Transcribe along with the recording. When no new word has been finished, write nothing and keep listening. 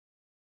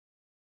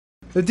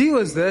The deal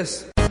is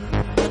this.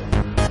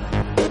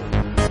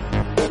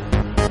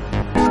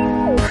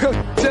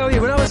 Tell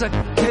you, when I was a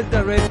kid,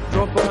 that read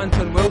Dropper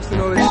Anton Wilson,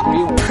 all this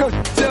real.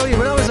 Tell you,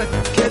 when I was a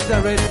kid,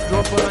 that read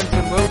Dropper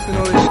Anton Wilson,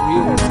 all this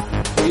real.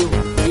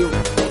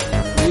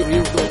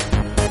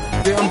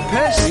 Yeah, I'm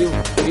pissed.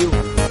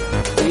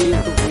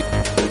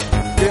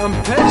 Yeah, I'm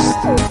pissed.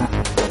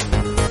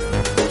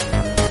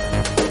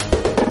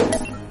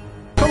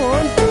 Come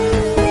on.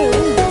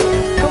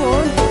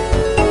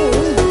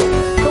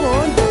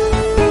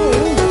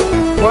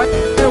 What?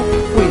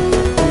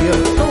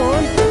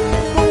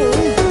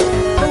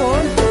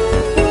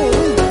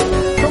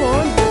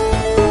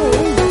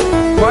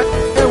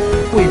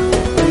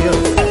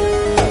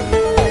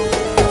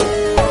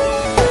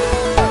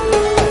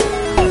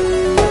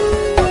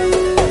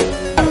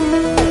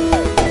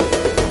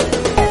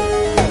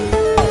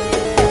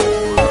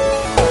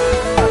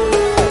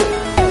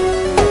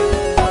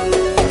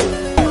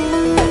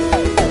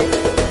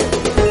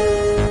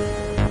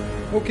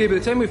 Okay, by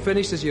the time we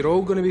finish this, you're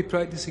all going to be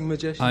practicing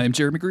magician. I'm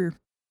Jeremy Greer.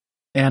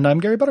 And I'm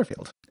Gary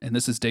Butterfield. And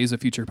this is Days of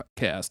Future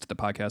Cast, the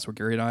podcast where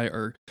Gary and I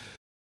are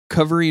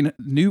covering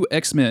New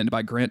X-Men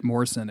by Grant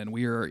Morrison, and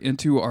we are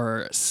into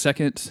our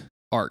second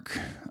arc.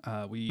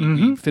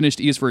 We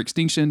finished E is for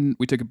Extinction.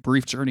 We took a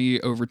brief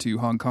journey over to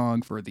Hong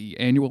Kong for the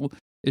annual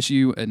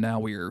issue, and now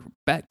we are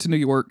back to New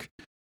York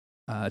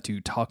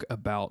to talk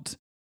about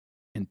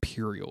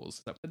Imperials.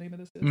 Is that what the name of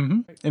this is?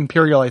 Mm-hmm. Right?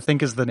 Imperial, I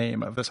think, is the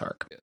name of this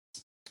arc. Yes.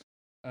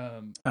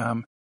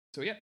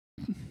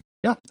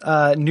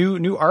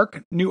 New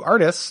arc, new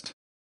artist,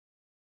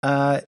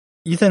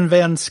 Ethan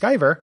Van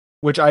Sciver,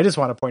 which I just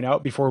want to point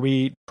out before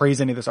we praise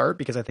any of this art,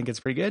 because I think it's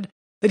pretty good,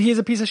 that he is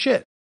a piece of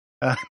shit.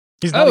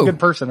 He's not a good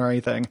person or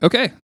anything.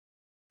 Okay.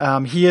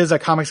 He is a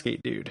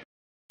Comicsgate dude.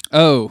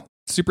 Oh,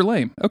 super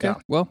lame. Okay. Yeah.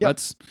 Well,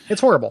 it's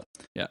horrible.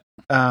 Yeah.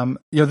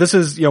 This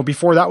is,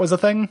 before that was a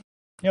thing,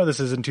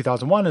 this is in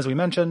 2001, as we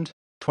mentioned,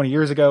 20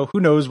 years ago. Who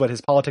knows what his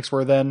politics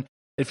were then?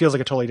 It feels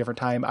like a totally different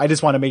time. I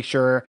just want to make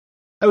sure,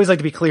 I always like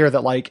to be clear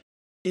that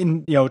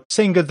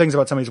saying good things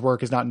about somebody's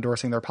work is not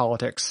endorsing their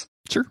politics.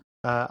 Sure.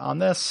 On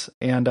this,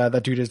 and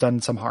that dude has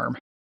done some harm.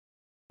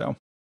 So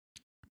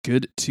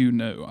good to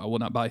know. I will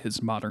not buy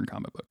his modern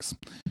comic books.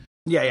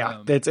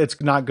 Yeah.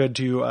 It's not good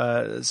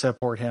to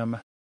support him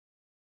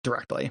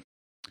directly.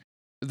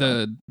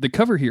 The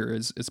cover here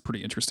is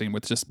pretty interesting,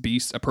 with just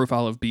Beast, a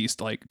profile of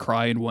Beast, like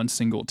crying one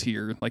single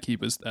tear, like he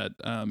was that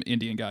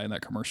Indian guy in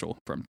that commercial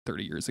from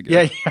 30 years ago.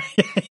 Yeah.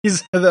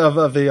 He's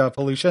of the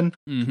pollution.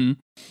 Mm-hmm.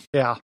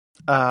 Yeah.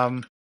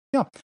 I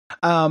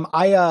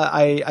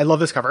love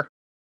this cover.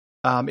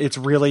 It's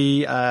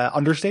really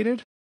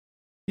understated,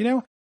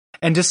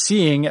 and just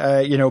seeing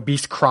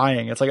Beast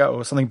crying, it's like,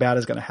 oh, something bad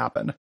is going to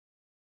happen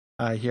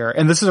here.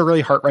 And this is a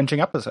really heart-wrenching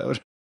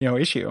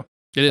issue.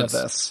 It is. Of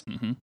this.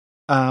 Mm-hmm.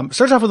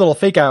 Starts off with a little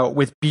fake out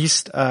with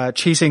Beast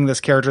chasing this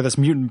character, this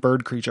mutant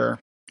bird creature,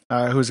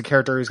 who's a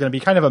character who's going to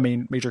be kind of a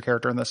major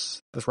character in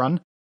this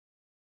run.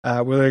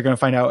 Where they're going to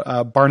find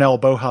out Barnell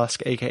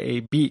Bowhusk,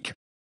 aka Beak.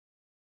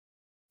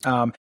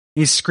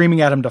 He's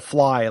screaming at him to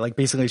fly, like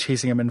basically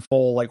chasing him in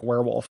full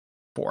werewolf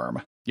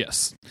form.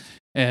 Yes,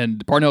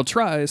 and Barnell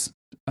tries,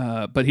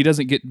 but he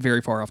doesn't get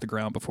very far off the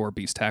ground before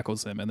Beast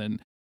tackles him, and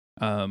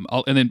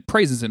then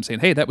praises him,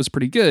 saying, "Hey, that was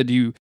pretty good.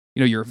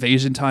 Your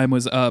evasion time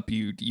was up.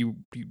 You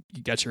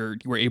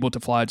were able to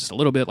fly just a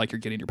little bit, like you're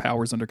getting your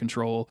powers under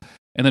control."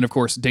 And then, of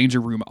course, danger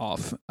room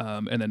off.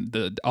 And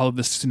then all of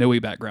the snowy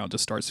background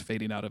just starts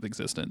fading out of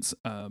existence.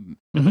 And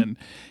then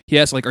he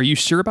asks, "Are you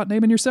sure about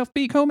naming yourself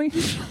Beak, homie?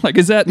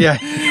 Is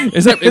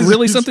that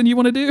really something you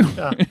want to do?"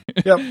 Yeah.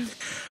 Yep.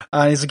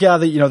 He's like, "Yeah,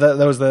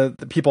 that was the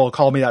people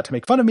called me that to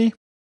make fun of me.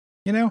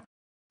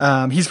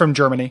 He's from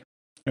Germany.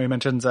 He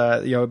mentions,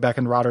 back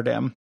in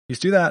Rotterdam, he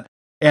used to do that."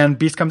 And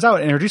Beast comes out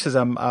and introduces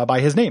him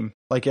by his name.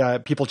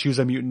 People choose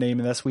a mutant name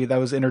in this. That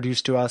was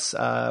introduced to us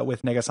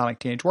with Negasonic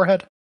Teenage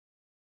Warhead.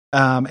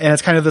 And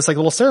it's kind of this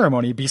little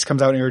ceremony. Beast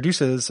comes out and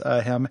introduces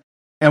him,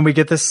 and we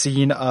get this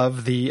scene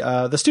of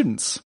the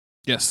students.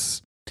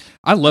 Yes,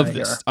 I love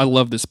this. Here. I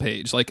love this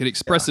page. It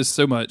expresses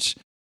so much.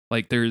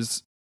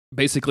 There's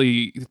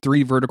basically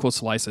 3 vertical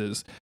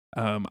slices.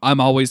 I'm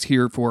always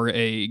here for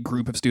a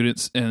group of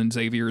students and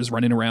Xavier's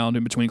running around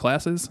in between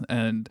classes,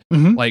 and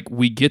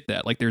we get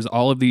that. There's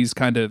all of these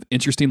kind of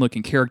interesting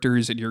looking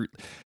characters, and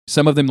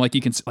some of them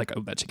you can see,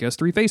 oh, that chick has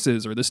 3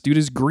 faces, or this dude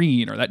is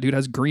green, or that dude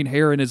has green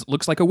hair and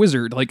looks like a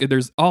wizard.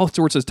 There's all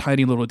sorts of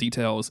tiny little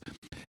details,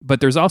 but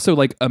there's also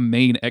a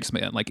main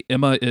X-Man.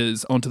 Emma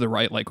is onto the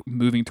right,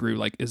 moving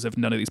through as if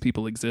none of these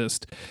people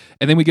exist,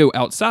 and then we go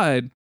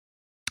outside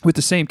with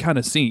the same kind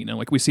of scene,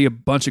 and we see a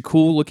bunch of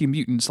cool looking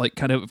mutants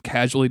kind of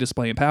casually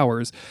displaying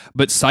powers,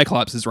 but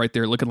Cyclops is right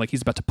there looking like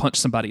he's about to punch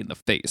somebody in the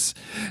face.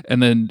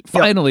 And then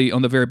finally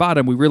on the very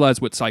bottom we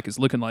realize what Psych is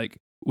looking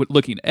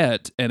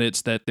at, and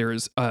it's that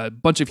there's a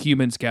bunch of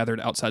humans gathered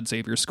outside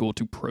Xavier's school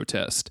to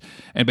protest,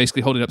 and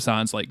basically holding up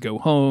signs like "Go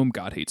home,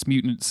 God hates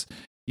mutants,"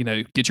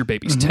 get your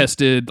babies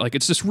tested.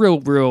 It's just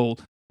real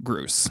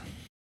gross.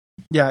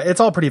 Yeah, it's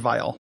all pretty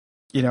vile,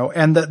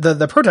 and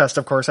the protests,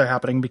 of course, are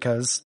happening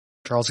because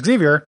Charles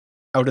Xavier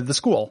outed the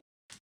school.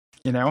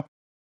 You know,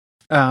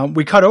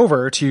 we cut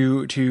over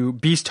to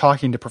Beast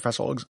talking to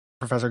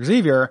Professor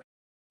Xavier,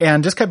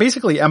 and just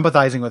basically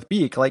empathizing with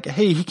Beak, like,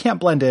 hey, he can't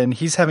blend in.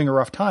 He's having a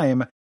rough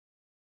time.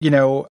 You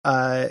know,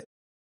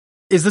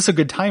 is this a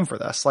good time for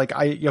this? Like,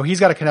 he's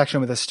got a connection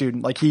with his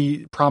student. Like,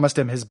 he promised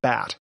him his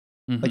bat.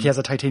 Mm-hmm. Like, he has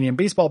a titanium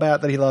baseball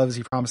bat that he loves.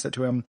 He promised it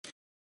to him.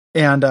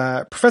 And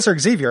Professor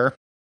Xavier,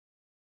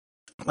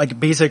 like,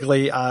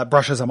 basically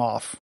brushes him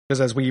off.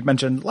 Because as we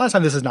mentioned last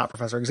time, this is not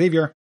Professor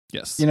Xavier.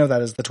 Yes. You know,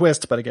 that is the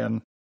twist. But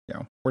again, you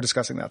know, we're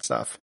discussing that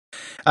stuff.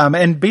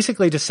 And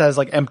basically just says,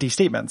 like, empty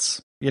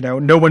statements. You know,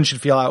 no one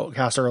should feel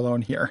outcast or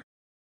alone here.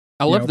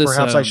 I love this.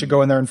 Perhaps I should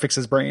go in there and fix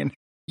his brain.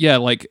 Yeah,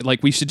 like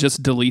we should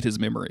just delete his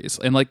memories,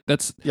 and like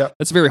that's a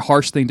very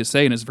harsh thing to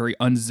say, and it's very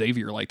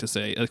un-Xavier-like to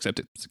say. Except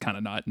it's kind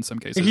of not in some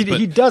cases.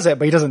 He does it,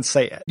 but he doesn't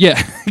say it.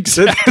 Yeah,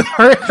 exactly.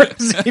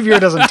 Xavier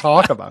doesn't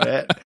talk about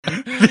it,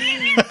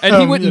 and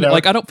he wouldn't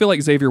like. I don't feel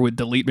like Xavier would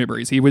delete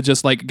memories. He would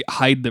just like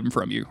hide them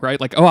from you, right?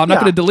 Like, oh, I'm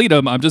not going to delete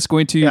them. I'm just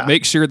going to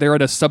make sure they're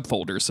in a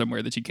subfolder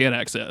somewhere that you can't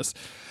access.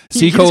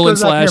 C:/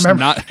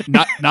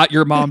 not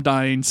your mom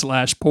dying /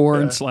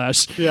 porn / /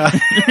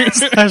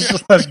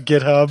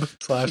 GitHub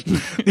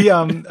 /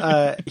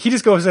 the he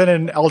just goes in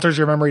and alters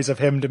your memories of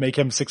him to make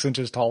him 6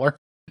 inches taller.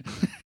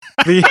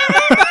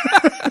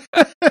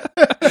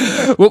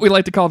 What we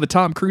like to call the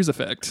Tom Cruise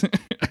effect.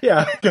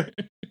 Yeah,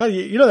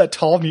 you know that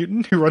tall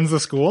mutant who runs the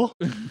school?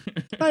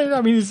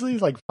 I mean, he's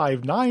like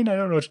 5'9". I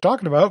don't know what you're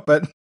talking about,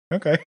 but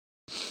okay.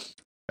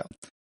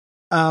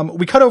 Yeah.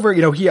 We cut over,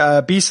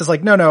 Beast is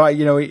like, no,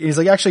 he's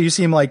like, actually, you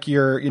seem like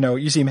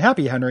you seem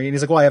happy, Henry. And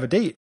he's like, well, I have a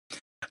date.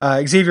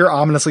 Xavier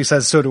ominously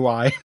says, so do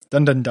I.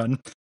 Dun, dun, dun.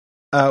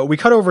 We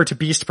cut over to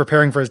Beast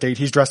preparing for his date.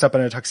 He's dressed up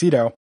in a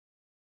tuxedo.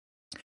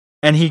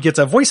 And he gets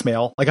a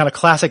voicemail, like on a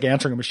classic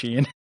answering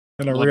machine.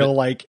 In a real,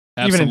 like,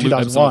 even in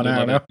 2001, I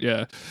don't know.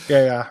 Yeah.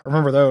 Yeah.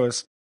 Remember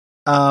those.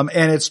 And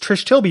it's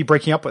Trish Tilby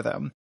breaking up with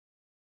him.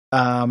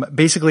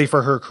 Basically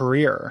for her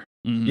career.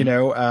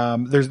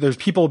 Mm-hmm. There's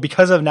people,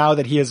 because of now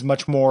that he is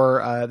much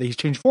more, that he's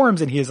changed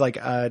forms and he is like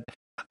a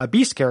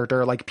Beast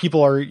character, like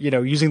people are,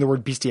 using the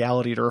word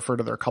bestiality to refer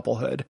to their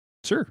couplehood.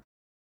 Sure.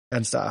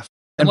 And stuff.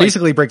 And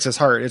basically breaks his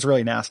heart. It's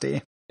really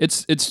nasty.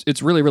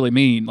 It's really, really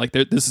mean. Like,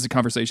 this is a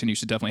conversation you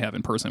should definitely have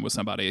in person with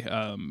somebody.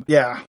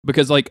 Yeah.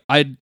 Because, like,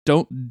 I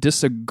don't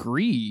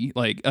disagree.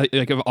 Like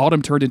if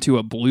Autumn turned into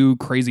a blue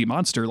crazy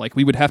monster, like,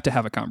 we would have to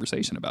have a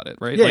conversation about it,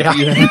 right? Yeah.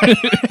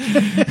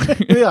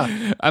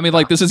 Yeah. I mean,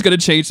 like, this is going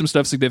to change some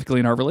stuff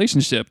significantly in our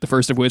relationship. The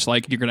first of which,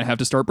 like, you're going to have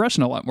to start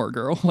brushing a lot more,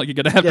 girl. Like, you're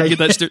going to have to get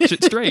that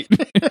shit straight.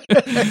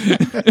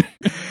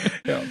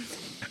 Yeah.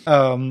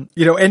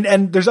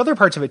 And there's other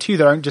parts of it too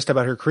that aren't just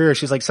about her career.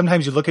 She's like,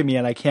 sometimes you look at me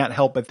and I can't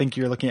help but think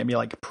you're looking at me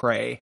like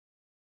prey,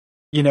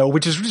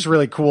 which is just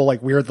really cool,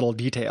 like weird little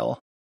detail.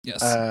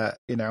 Yes.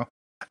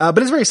 But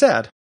it's very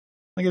sad.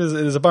 Like it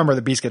is a bummer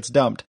that Beast gets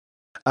dumped.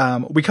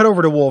 We cut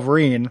over to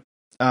Wolverine,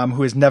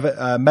 who is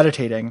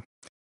meditating.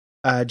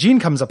 Jean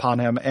comes upon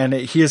him and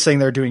he is saying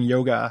they're doing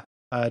yoga,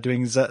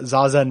 doing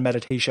Zazen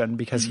meditation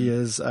because he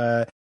is,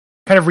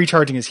 kind of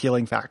recharging his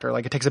healing factor.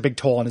 Like it takes a big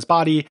toll on his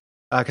body.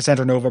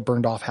 Cassandra Nova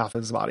burned off half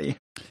his body.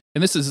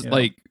 And this is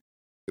like,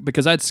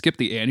 because I'd skipped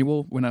the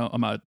annual when on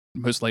my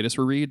most latest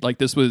reread, like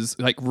this was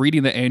like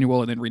reading the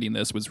annual and then reading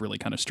this was really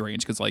kind of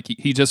strange. Cause like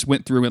he just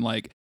went through and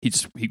like,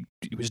 he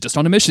was just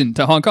on a mission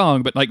to Hong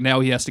Kong, but like now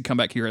he has to come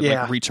back here and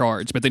like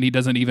recharge. But then he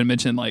doesn't even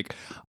mention like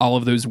all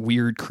of those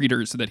weird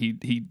creatures that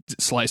he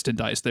sliced and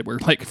diced that were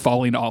like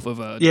falling off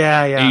of a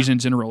Asian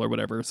general or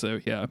whatever.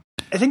 So yeah.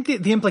 I think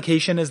the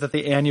implication is that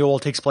the annual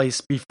takes place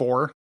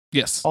before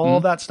yes all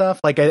of that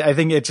stuff. Like I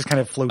think it just kind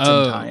of floats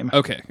in time.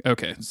 Okay.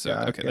 So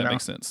that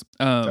makes sense.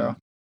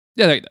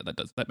 Yeah,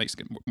 that makes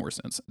more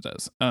sense. It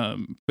does.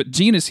 But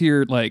Jean is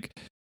here, like,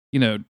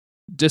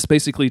 just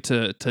basically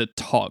to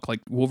talk.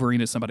 Like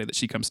Wolverine is somebody that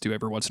she comes to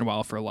every once in a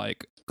while for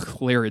like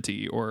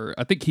clarity, or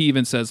I think he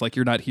even says like,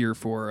 you're not here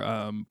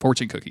for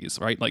fortune cookies,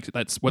 right? Like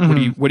that's what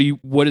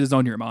what is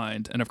on your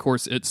mind? And of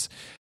course it's,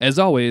 as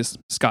always,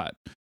 Scott.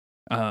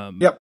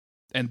 Yep.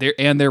 And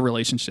their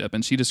relationship,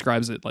 and she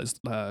describes it as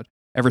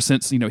ever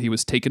since he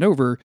was taken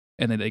over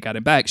and then they got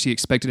him back, she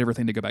expected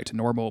everything to go back to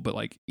normal, but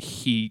like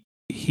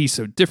he's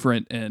so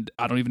different and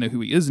I don't even know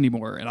who he is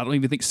anymore, and I don't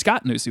even think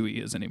Scott knows who he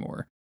is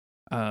anymore.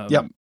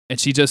 And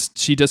she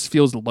just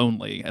feels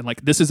lonely, and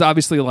like this is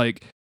obviously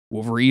like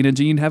Wolverine and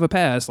Jean have a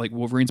past. Like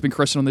Wolverine's been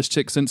crushing on this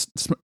chick since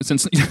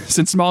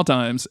small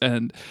times,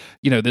 and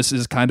this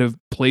is kind of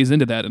plays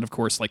into that. And of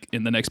course, like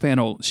in the next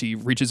panel, she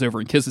reaches over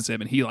and kisses him,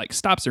 and he like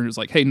stops her and is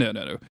like, "Hey,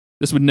 no,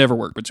 this would never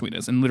work between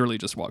us," and literally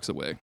just walks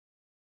away.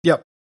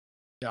 Yep.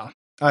 Yeah.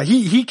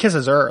 He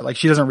kisses her, like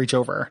she doesn't reach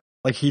over.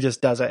 Like he just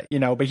does it,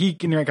 but he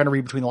can kind of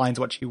read between the lines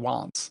what she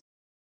wants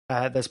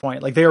at this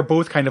point. Like they are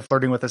both kind of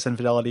flirting with this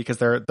infidelity because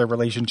their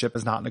relationship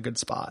is not in a good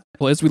spot.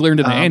 Well, as we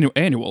learned in the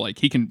annual, like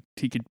he could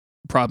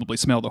probably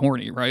smell the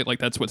horny, right? Like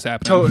that's what's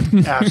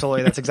happening.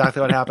 Absolutely, that's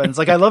exactly what happens.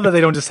 Like I love that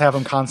they don't just have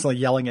him constantly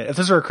yelling it. If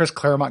this were a Chris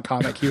Claremont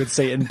comic, he would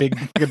say it in big,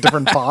 like a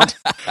different font.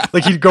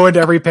 Like he'd go into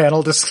every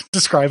panel just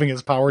describing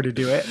his power to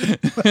do it.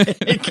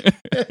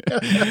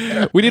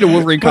 Like, we need a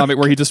Wolverine comic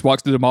where he just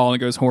walks through the mall and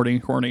goes horny,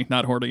 horny,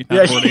 not horny,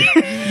 not horny.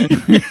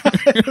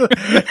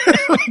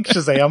 Like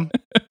Shazam,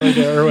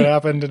 or what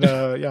happened, and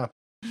yeah.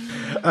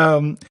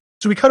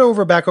 So we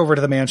cut back over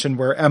to the mansion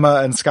where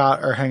Emma and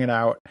Scott are hanging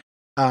out.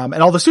 And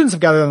all the students have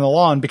gathered on the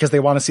lawn because they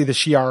want to see the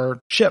Shi'ar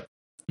ship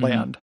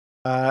land.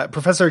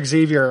 Professor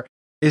Xavier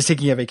is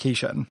taking a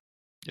vacation.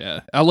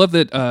 Yeah. I love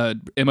that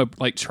Emma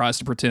like tries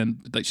to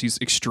pretend that she's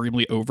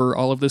extremely over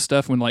all of this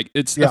stuff when like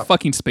it's a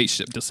fucking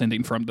spaceship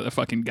descending from the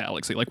fucking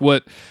galaxy. Like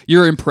what?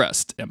 You're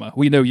impressed, Emma.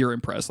 We know you're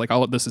impressed. Like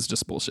all of this is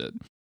just bullshit.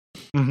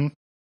 Mm-hmm.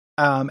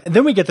 And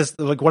then we get this,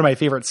 like one of my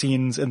favorite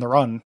scenes in the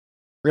run,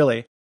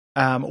 really.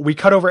 We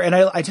cut over, and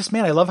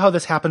I love how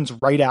this happens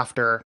right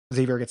after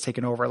Xavier gets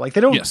taken over. Like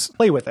they don't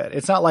play with it.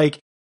 It's not like,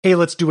 hey,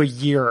 let's do a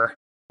year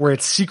where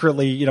it's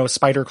secretly,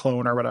 Spider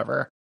Clone or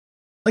whatever.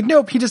 Like,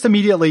 nope, he just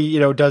immediately,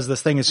 does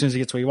this thing as soon as he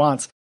gets what he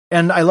wants.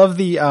 And I love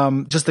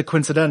the, just the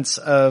coincidence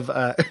of,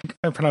 I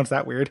pronounced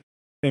that weird.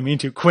 I didn't mean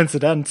to.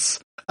 Coincidence.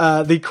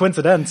 The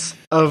coincidence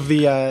of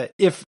the,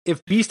 if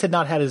Beast had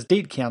not had his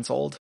date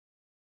canceled,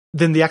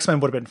 then the X-Men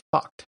would have been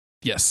fucked.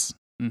 Yes.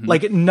 Mm-hmm.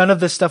 Like none of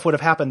this stuff would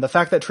have happened. The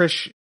fact that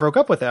Trish broke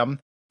up with him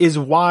is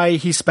why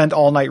he spent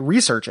all night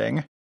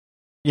researching,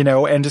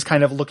 and just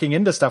kind of looking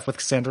into stuff with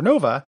Cassandra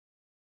Nova,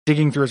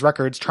 digging through his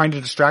records, trying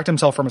to distract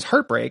himself from his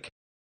heartbreak.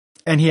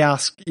 And he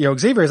asked,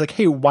 Xavier is like,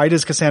 hey, why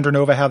does Cassandra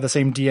Nova have the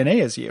same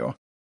DNA as you?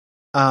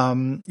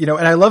 And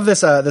I love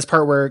this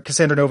part where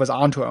Cassandra Nova's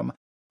onto him.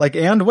 Like,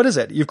 and what is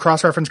it? You've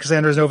cross-referenced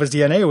Cassandra Nova's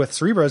DNA with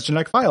Cerebro's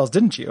genetic files,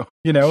 didn't you?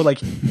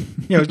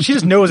 She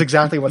just knows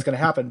exactly what's going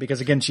to happen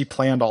because, again, she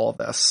planned all of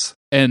this.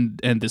 And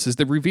this is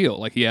the reveal.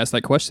 Like, he asked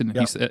that question, and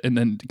he said, and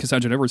then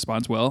Cassandra Nova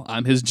responds, "Well,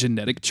 I'm his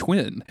genetic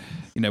twin.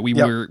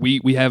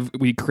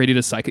 We created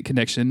a psychic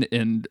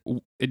connection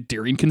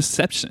during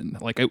conception.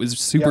 Like, it was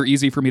super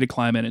easy for me to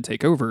climb in and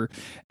take over."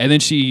 And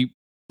then she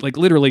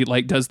literally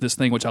does this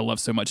thing which I love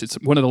so much. It's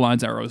one of the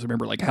lines I always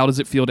remember, like, how does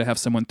it feel to have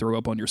someone throw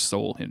up on your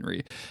soul,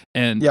 Henry?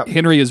 And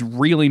Henry is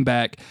reeling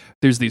back.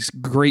 There's this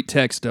great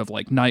text of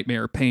like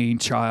nightmare, pain,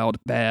 child,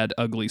 bad,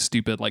 ugly,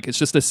 stupid. Like it's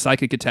just a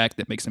psychic attack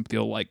that makes him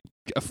feel like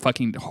a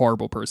fucking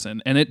horrible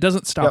person. And it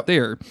doesn't stop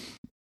there.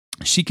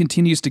 She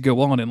continues to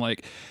go on and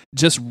like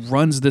just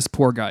runs this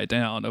poor guy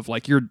down of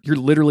like, you're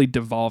literally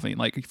devolving.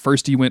 Like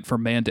first you went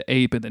from man to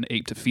ape and then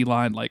ape to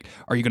feline. Like,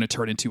 are you going to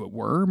turn into a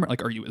worm?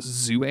 Like, are you a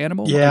zoo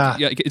animal? Yeah.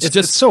 Like,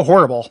 it's so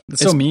horrible.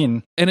 It's so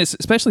mean. And it's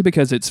especially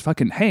because it's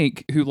fucking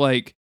Hank who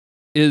like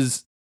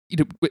is,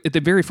 at the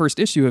very first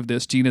issue of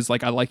this, Gene is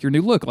like, I like your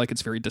new look. Like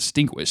it's very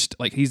distinguished.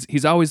 Like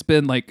he's always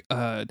been like,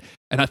 and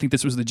I think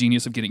this was the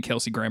genius of getting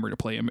Kelsey Grammer to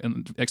play him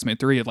in X-Men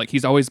 3. Like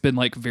he's always been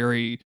like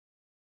very,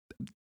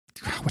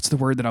 what's the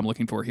word that I'm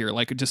looking for here?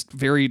 Like just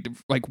very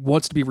like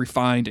wants to be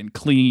refined and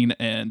clean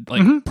and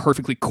like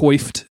perfectly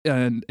coiffed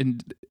and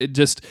it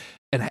just,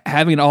 and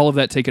having all of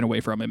that taken away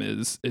from him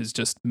is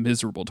just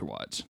miserable to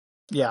watch.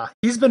 Yeah.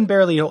 He's been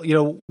barely,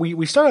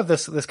 we start off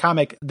this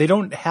comic. They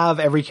don't have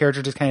every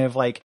character just kind of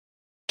like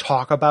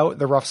talk about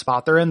the rough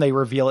spot they're in. They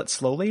reveal it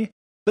slowly,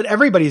 but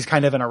everybody's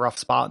kind of in a rough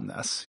spot in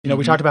this.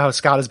 We talked about how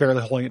Scott is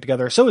barely holding it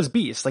together. So is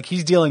Beast. Like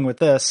he's dealing with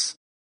this.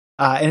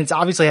 And it's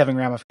obviously having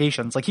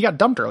ramifications. Like he got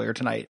dumped earlier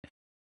tonight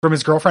from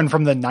his girlfriend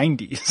from the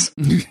 90s.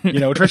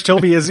 Trish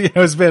Tilby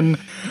has been,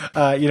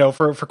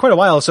 for quite a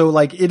while. So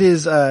like it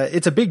is,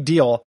 it's a big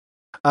deal.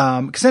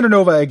 Cassandra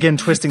Nova again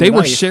twisting. They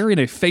were sharing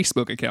a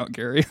Facebook account,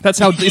 Gary. That's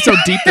how deep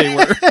they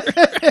were.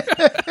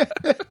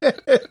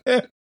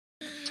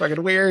 It's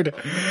fucking weird. It's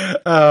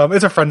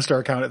a Friendster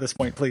account at this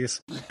point, please.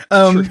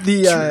 So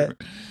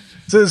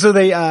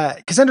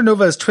Cassandra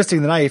Nova is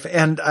twisting the knife,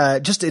 and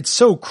just it's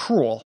so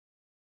cruel.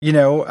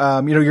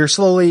 You're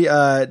slowly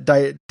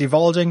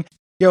divulging.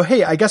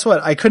 Hey, I guess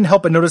what? I couldn't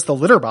help but notice the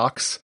litter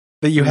box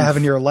that you have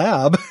in your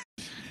lab.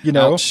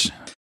 Ouch.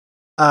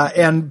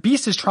 And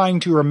Beast is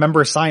trying to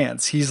remember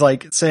science. He's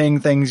like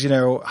saying things.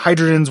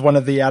 Hydrogen's one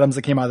of the atoms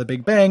that came out of the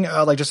Big Bang.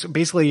 Like just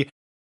basically,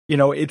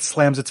 it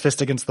slams its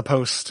fist against the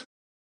post.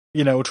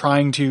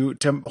 Trying to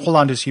hold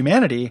on to his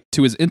humanity,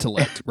 to his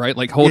intellect, right?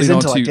 Like holding on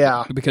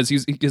to, because he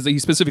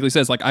specifically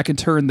says like, I can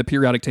turn the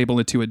periodic table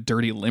into a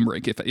dirty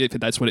limerick if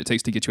that's what it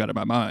takes to get you out of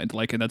my mind.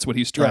 Like, and that's what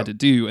he's trying to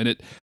do.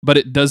 But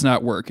it does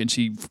not work. And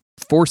she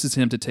forces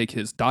him to take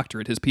his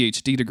doctorate, his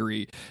PhD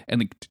degree,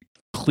 and like,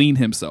 clean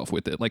himself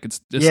with it. Like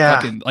it's just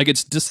fucking, like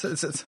it's just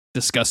it's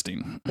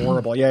disgusting,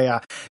 horrible.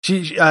 Yeah.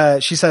 She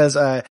says,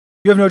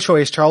 you have no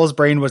choice. Charles'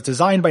 brain was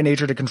designed by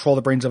nature to control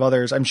the brains of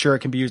others. I'm sure it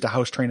can be used to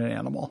house train an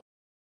animal.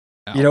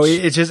 Ouch.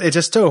 It's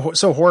just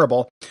so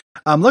horrible.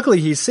 Luckily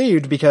he's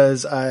saved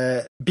because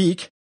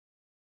Beak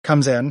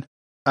comes in.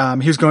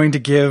 He was going to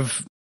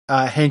give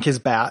Hank his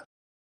bat,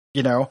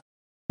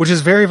 which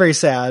is very, very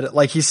sad.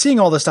 Like he's seeing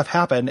all this stuff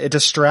happen. It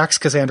distracts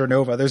Cassandra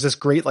Nova. There's this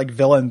great like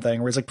villain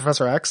thing where he's like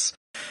Professor X,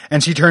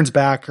 and she turns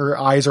back. Her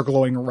eyes are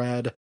glowing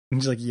red.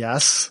 And she's like,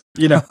 yes.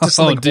 You know, just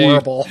something dude.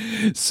 horrible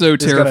So is going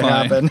to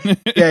terrifying. happen.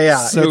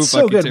 Yeah. It's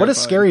so good. Terrifying. What a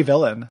scary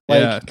villain.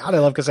 Like, Yeah. God, I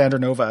love Cassandra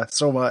Nova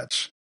so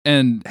much.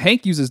 And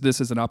Hank uses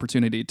this as an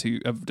opportunity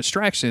of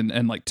distraction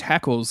and like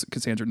tackles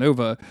Cassandra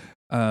Nova,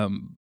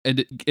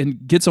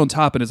 and gets on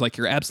top and is like,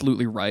 you're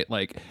absolutely right.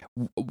 Like,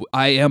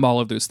 I am all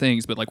of those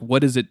things, but like,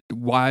 what is it?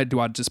 Why do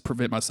I just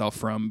prevent myself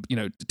from,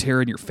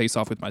 tearing your face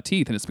off with my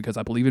teeth? And it's because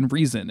I believe in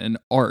reason and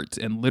art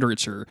and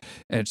literature.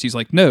 And she's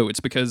like, no, it's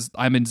because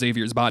I'm in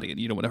Xavier's body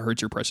and you don't want to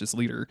hurt your precious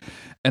leader.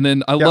 And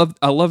then I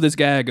love this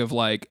gag of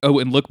like, oh,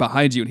 and look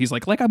behind you. And he's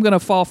like I'm going to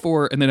fall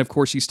for, and then of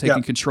course she's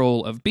taking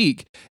control of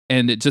Beak,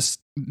 and it just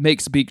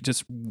makes Beak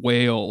just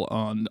wail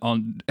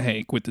on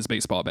Hank with this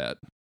baseball bat.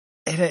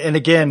 And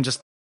again,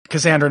 just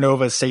Cassandra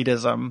Nova's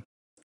sadism,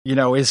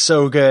 is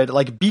so good.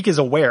 Like, Beak is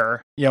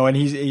aware,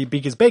 and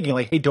Beak is begging,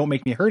 like, hey, don't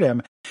make me hurt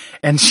him.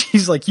 And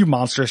she's like, you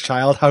monstrous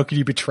child, how could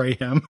you betray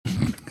him?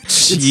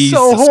 It's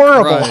so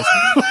horrible.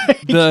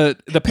 Like,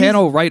 the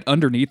panel right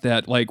underneath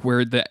that, like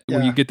where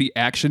you get the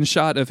action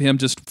shot of him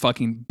just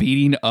fucking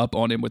beating up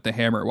on him with the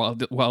hammer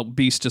while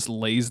Beast just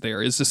lays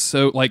there. It's just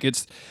so like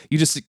it's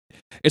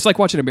like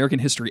watching American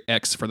History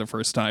X for the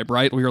first time,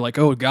 right? We were like,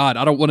 oh God,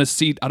 I don't want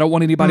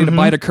anybody to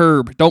bite a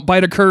curb. Don't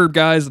bite a curb,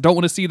 guys. Don't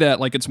want to see that.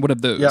 Like, it's one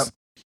of those.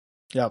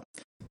 Yep.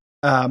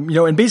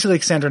 And basically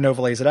Cassandra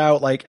Nova lays it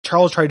out. Like,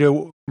 Charles tried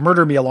to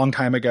murder me a long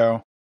time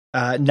ago.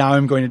 Now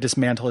I'm going to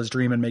dismantle his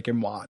dream and make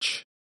him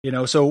watch.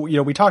 So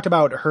we talked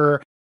about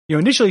her.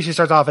 Initially she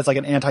starts off as like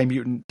an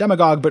anti-mutant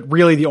demagogue, but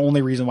really the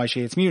only reason why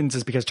she hates mutants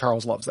is because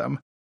Charles loves them.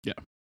 Yeah.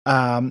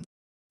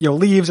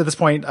 Leaves at this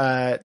point.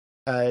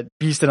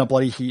 Beast in a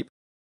bloody heap.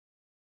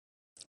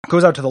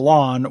 Goes out to the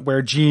lawn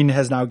where Jean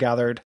has now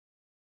gathered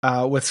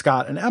with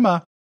Scott and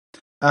Emma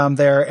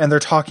there, and they're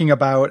talking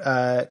about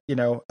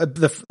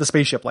the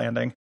spaceship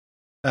landing.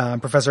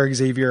 Professor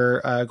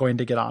Xavier going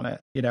to get on it,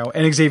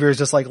 and Xavier is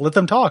just like, let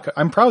them talk.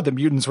 I'm proud that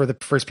mutants were the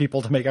first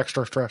people to make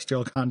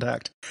extraterrestrial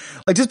contact.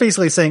 Like, just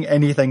basically saying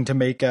anything to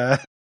make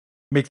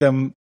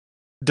them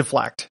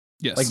deflect.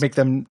 Yes. Like, make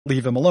them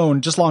leave him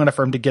alone just long enough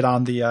for him to get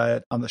on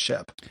the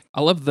ship.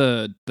 I love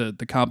the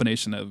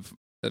combination of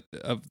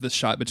the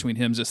shot between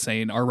him just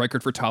saying our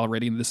record for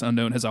tolerating this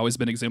unknown has always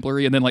been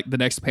exemplary, and then like the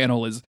next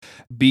panel is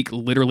Beak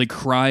literally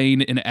crying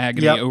in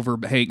agony over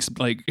Hank's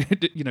like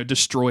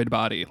destroyed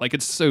body. Like,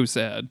 it's so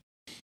sad.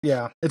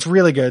 Yeah, it's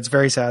really good. It's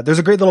very sad. There's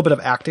a great little bit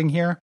of acting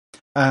here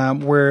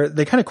where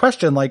they kind of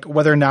question like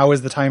whether now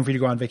is the time for you to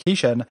go on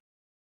vacation.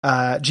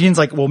 Jean's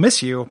like, we'll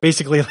miss you,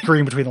 basically like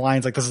reading between the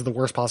lines, like, this is the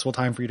worst possible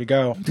time for you to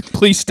go.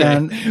 Please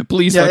stay.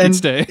 Please fucking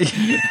stay.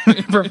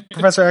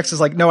 Professor X is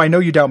like, no, I know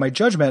you doubt my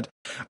judgment,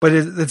 but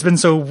it's been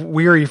so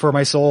weary for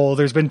my soul.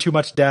 There's been too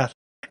much death.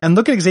 And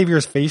look at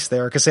Xavier's face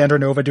there. Cassandra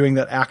Nova doing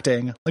that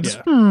acting. Like,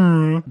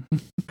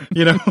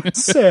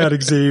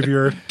 sad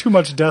Xavier. Too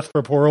much death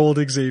for poor old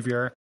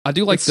Xavier. I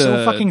do like it's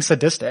so fucking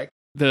sadistic.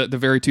 The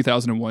very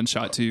 2001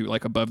 shot too,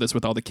 like above this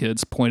with all the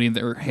kids pointing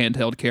their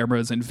handheld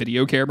cameras and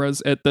video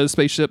cameras at the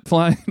spaceship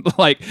flying.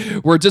 Like,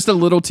 we're just a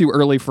little too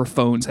early for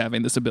phones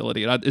having this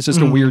ability. It's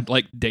just a weird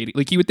like dating.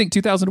 Like, you would think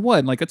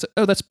 2001, like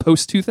that's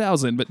post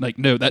 2000, but like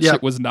no, that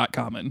shit was not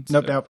common.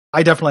 So. Nope.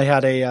 I definitely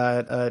had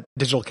a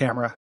digital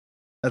camera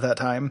at that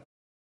time.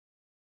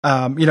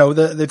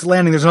 It's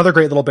landing. There's another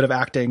great little bit of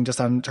acting just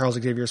on Charles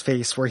Xavier's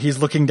face where he's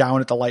looking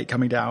down at the light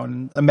coming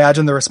down.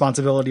 Imagine the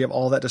responsibility of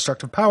all that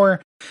destructive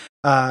power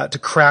to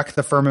crack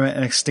the firmament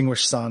and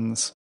extinguish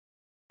suns.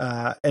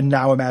 And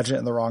now imagine it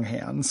in the wrong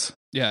hands.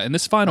 Yeah, and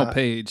this final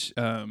page,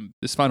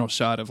 this final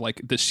shot of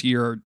like the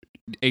sheer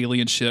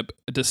alien ship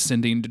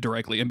descending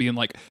directly and being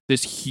like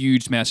this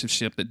huge massive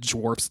ship that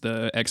dwarfs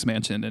the X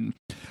Mansion, and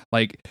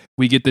like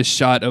we get this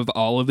shot of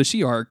all of the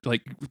Shi'ar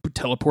like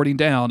teleporting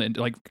down and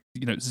like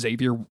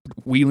Xavier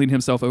wheeling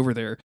himself over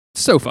there.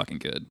 So fucking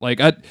good.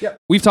 Like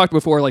we've talked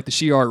before, like the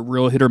Shi'ar are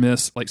real hit or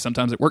miss. Like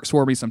sometimes it works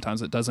for me,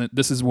 sometimes it doesn't.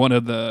 This is one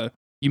of the,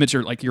 you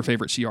mentioned like your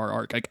favorite Shi'ar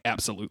arc, like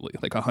absolutely,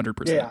 like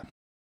 100%. Yeah.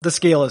 The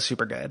scale is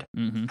super good.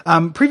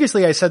 Mm-hmm.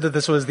 Previously, I said that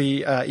this was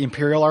the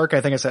Imperial arc.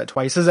 I think I said it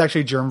twice. This is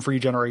actually Germ-Free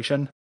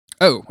Generation.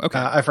 Oh, okay.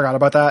 I forgot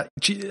about that.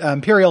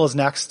 Imperial is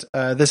next.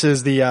 This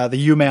is the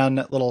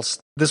U-Man little.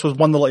 This was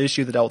one little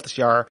issue that dealt with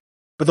the Shi'ar,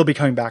 but they'll be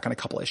coming back on a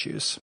couple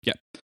issues. Yeah.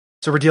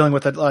 So we're dealing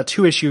with a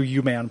 2-issue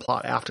U-Man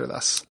plot after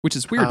this, which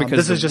is weird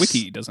because the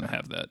wiki doesn't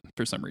have that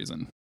for some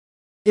reason.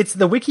 It's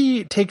the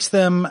wiki takes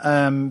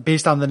them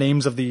based on the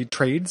names of the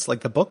trades,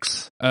 like the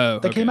books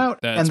that came out,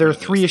 and they're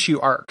 3-issue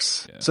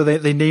arcs. Yeah. So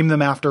they name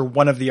them after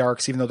one of the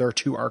arcs, even though there are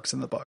 2 arcs in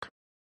the book.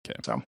 Okay.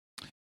 So,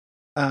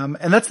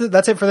 and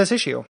that's it for this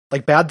issue.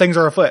 Like, bad things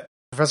are afoot.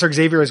 Professor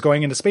Xavier is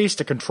going into space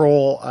to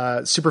control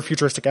super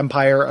futuristic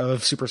empire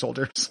of super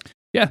soldiers.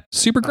 Yeah,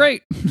 super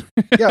great.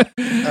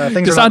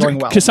 Things are not going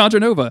well. Cassandra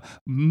Nova,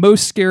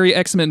 most scary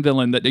X-Men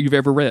villain that you've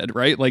ever read,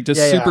 right? Like, just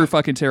super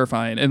fucking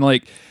terrifying. And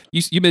like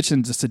you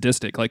mentioned, the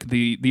sadistic, like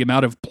the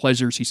amount of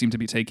pleasure she seemed to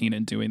be taking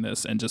in doing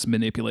this and just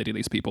manipulating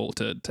these people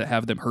to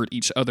have them hurt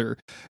each other,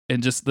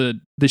 and just the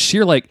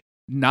sheer like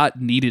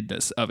not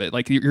neededness of it.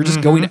 Like you're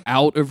just going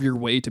out of your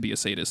way to be a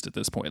sadist at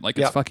this point. Like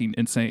it's fucking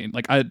insane.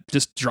 Like I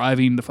just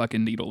driving the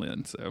fucking needle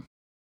in. So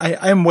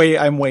I'm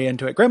way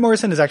into it. Grant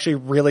Morrison is actually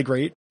really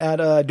great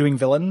at doing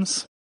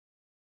villains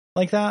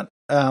like that.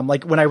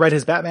 Like when I read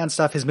his Batman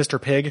stuff, his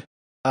Mr. Pig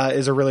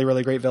is a really,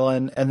 really great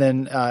villain. And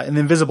then in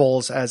the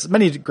Invisibles has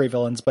many great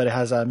villains, but it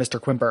has Mr.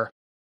 Quimper,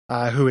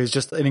 who is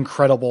just an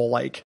incredible,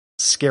 like,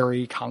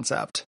 scary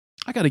concept.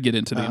 I got to get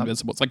into the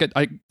Invisibles. Like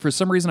I for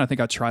some reason, I think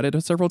I tried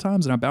it several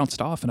times and I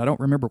bounced off, and I don't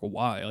remember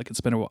why. Like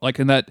it's been a while. Like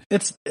in that,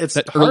 it's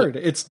hard.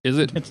 Is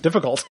it? It's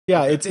difficult.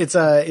 Yeah,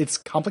 it's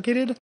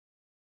complicated.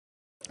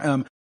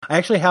 I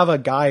actually have a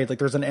guide. Like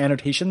there's an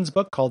annotations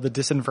book called The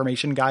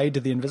Disinformation Guide to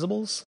the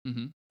Invisibles.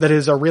 That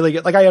is a really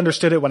good. Like I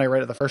understood it when I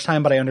read it the first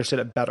time, but I understood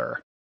it better.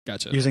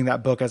 Gotcha. Using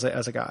that book as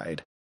a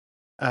guide.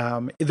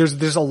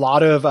 There's a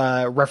lot of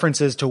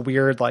references to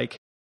weird, like,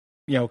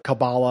 you know,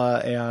 Kabbalah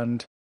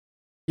and,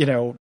 you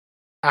know,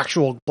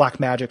 actual black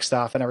magic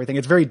stuff and everything.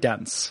 It's very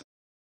dense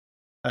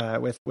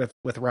with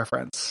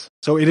reference.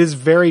 So it is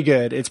very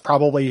good. It's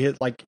probably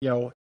like, you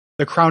know,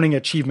 the crowning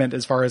achievement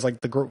as far as like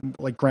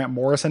Grant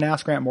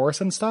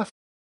Morrison stuff.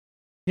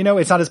 You know,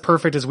 it's not as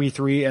perfect as We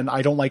 3, and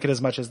I don't like it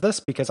as much as this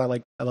because I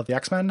love the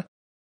X-Men,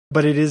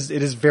 but it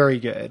is very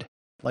good.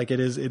 Like it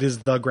is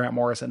the Grant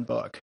Morrison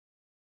book.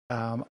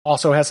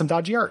 Also has some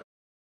dodgy art.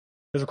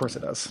 Because of course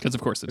it does. Because of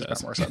course it does.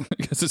 Grant Morrison.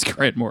 Because it's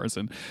Grant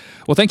Morrison.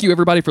 Well, thank you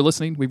everybody for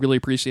listening. We really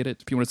appreciate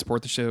it. If you want to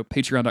support the show,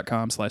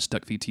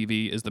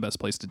 patreon.com/DuckFeedTV is the best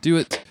place to do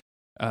it.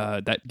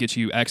 That gets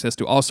you access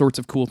to all sorts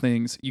of cool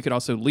things. You could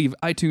also leave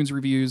iTunes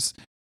reviews.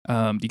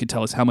 You can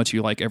tell us how much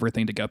you like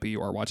Everything to Guppy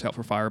or Watch Out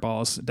for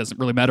Fireballs. It doesn't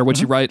really matter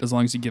what you write as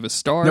long as you give us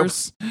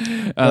stars.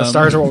 Nope.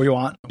 Stars are what we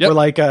want. Yep. We're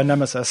like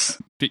Nemesis.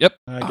 Yep.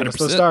 Get us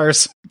those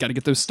stars. Got to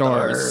get those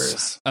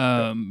stars.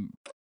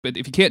 But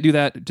if you can't do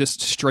that,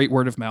 just straight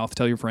word of mouth.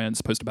 Tell your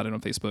friends, post about it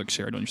on Facebook,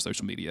 share it on your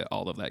social media,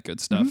 all of that good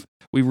stuff.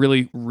 We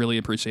really, really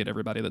appreciate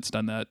everybody that's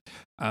done that.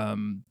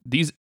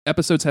 These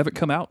episodes haven't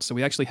come out, so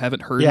we actually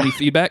haven't heard any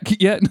feedback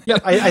yet. Yeah,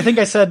 I think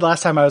I said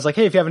last time, I was like,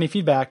 hey, if you have any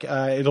feedback,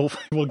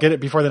 we'll get it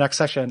before the next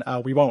session.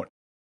 We won't.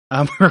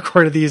 We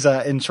recorded these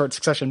in short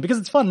succession because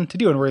it's fun to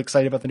do, and we're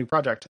excited about the new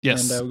project.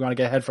 Yes. And we want to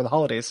get ahead for the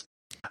holidays.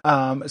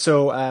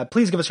 So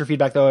please give us your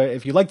feedback, though,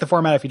 if you like the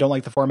format, if you don't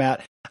like the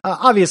format.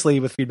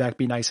 Obviously, with feedback,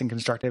 be nice and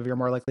constructive. You're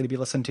more likely to be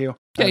listened to.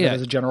 Yeah.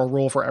 As a general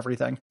rule for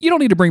everything. You don't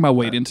need to bring my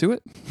weight into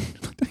it.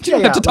 You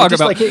don't have to talk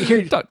about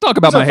talk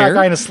about my hair. Fat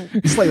guy and a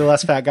slightly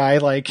less fat guy,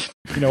 like,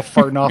 you know,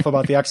 farting off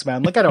about the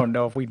X-Men. Like, I don't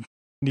know if we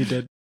need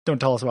to. Don't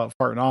tell us about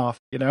farting off.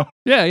 You know.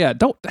 Yeah.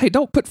 Don't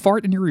put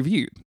fart in your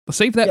review.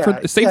 Save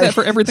that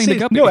for everything to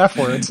Guppy. No F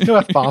words. No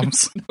F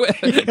bombs.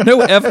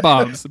 No F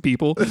bombs,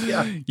 people.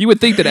 Yeah. You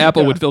would think that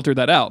Apple would filter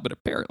that out, but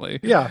apparently.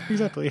 Yeah,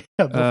 exactly.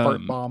 Yeah, the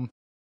fart bomb.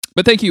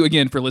 But thank you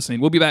again for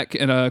listening. We'll be back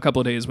in a couple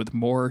of days with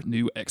more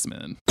new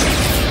X-Men. These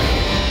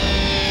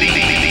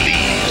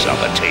are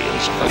the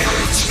tales of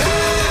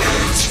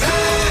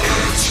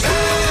the